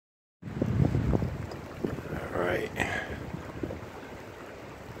right.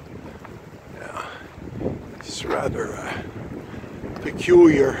 Yeah, it's rather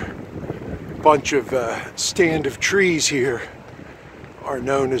peculiar bunch of stand of trees here are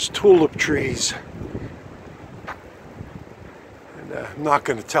known as tulip trees. And I'm not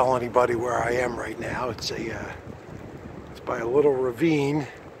going to tell anybody where I am right now. It's by a little ravine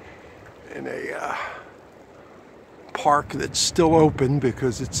in a park that's still open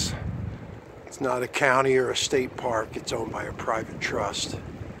because it's not a county or a state park. It's owned by a private trust.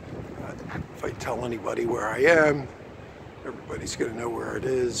 If I tell anybody where I am, everybody's going to know where it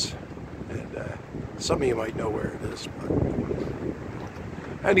is, and some of you might know where it is. But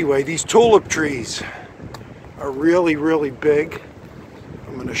anyway, these tulip trees are really, really big.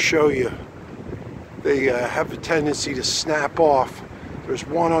 I'm going to show you. They have a tendency to snap off. There's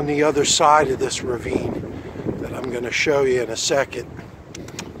one on the other side of this ravine that I'm going to show you in a second.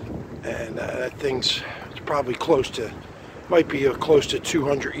 And that thing's probably might be close to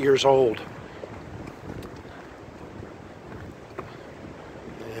 200 years old.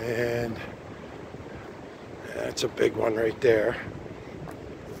 And that's a big one right there.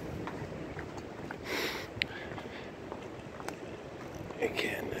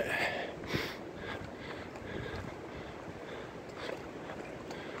 Again,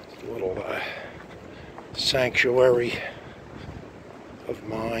 little sanctuary of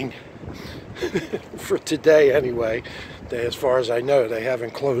mine for today anyway. As far as I know, they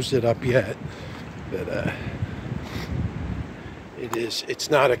haven't closed it up yet, but it's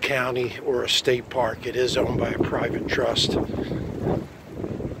not a county or a state park. It is owned by a private trust, and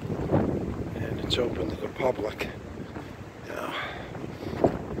it's open to the public. Now,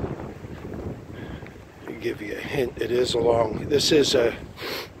 to give you a hint, it is along, this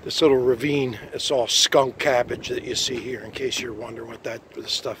little ravine. It's all skunk cabbage that you see here, in case you're wondering what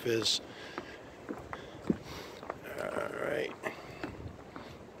this stuff is. All right.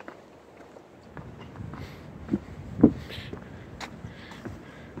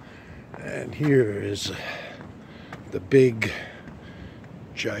 And here is the big,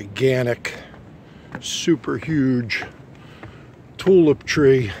 gigantic, super huge tulip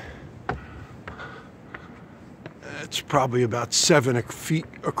tree. It's probably about 7 feet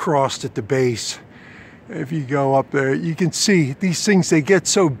across at the base. If you go up there, you can see these things, they get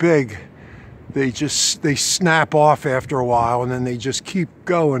so big, they snap off after a while, and then they just keep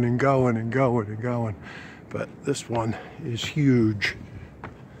going and going and going and going. But this one is huge.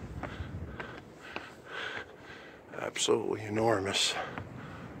 Absolutely enormous.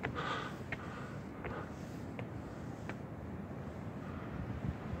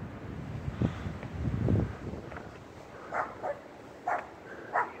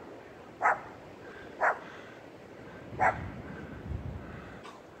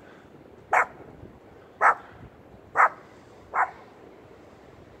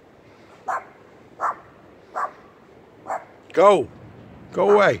 Go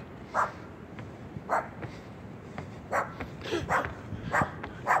away.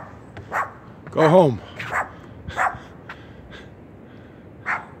 Go home.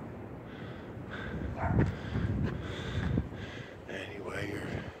 Anyway, you're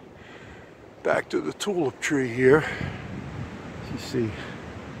back to the tulip tree here. You see,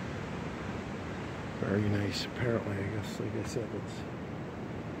 very nice. Apparently, I guess, like I said,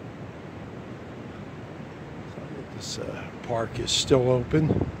 this park is still open.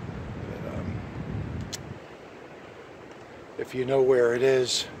 But, if you know where it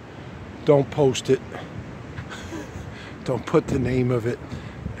is, don't post it. Don't put the name of it.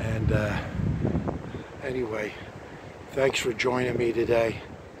 And anyway, thanks for joining me today.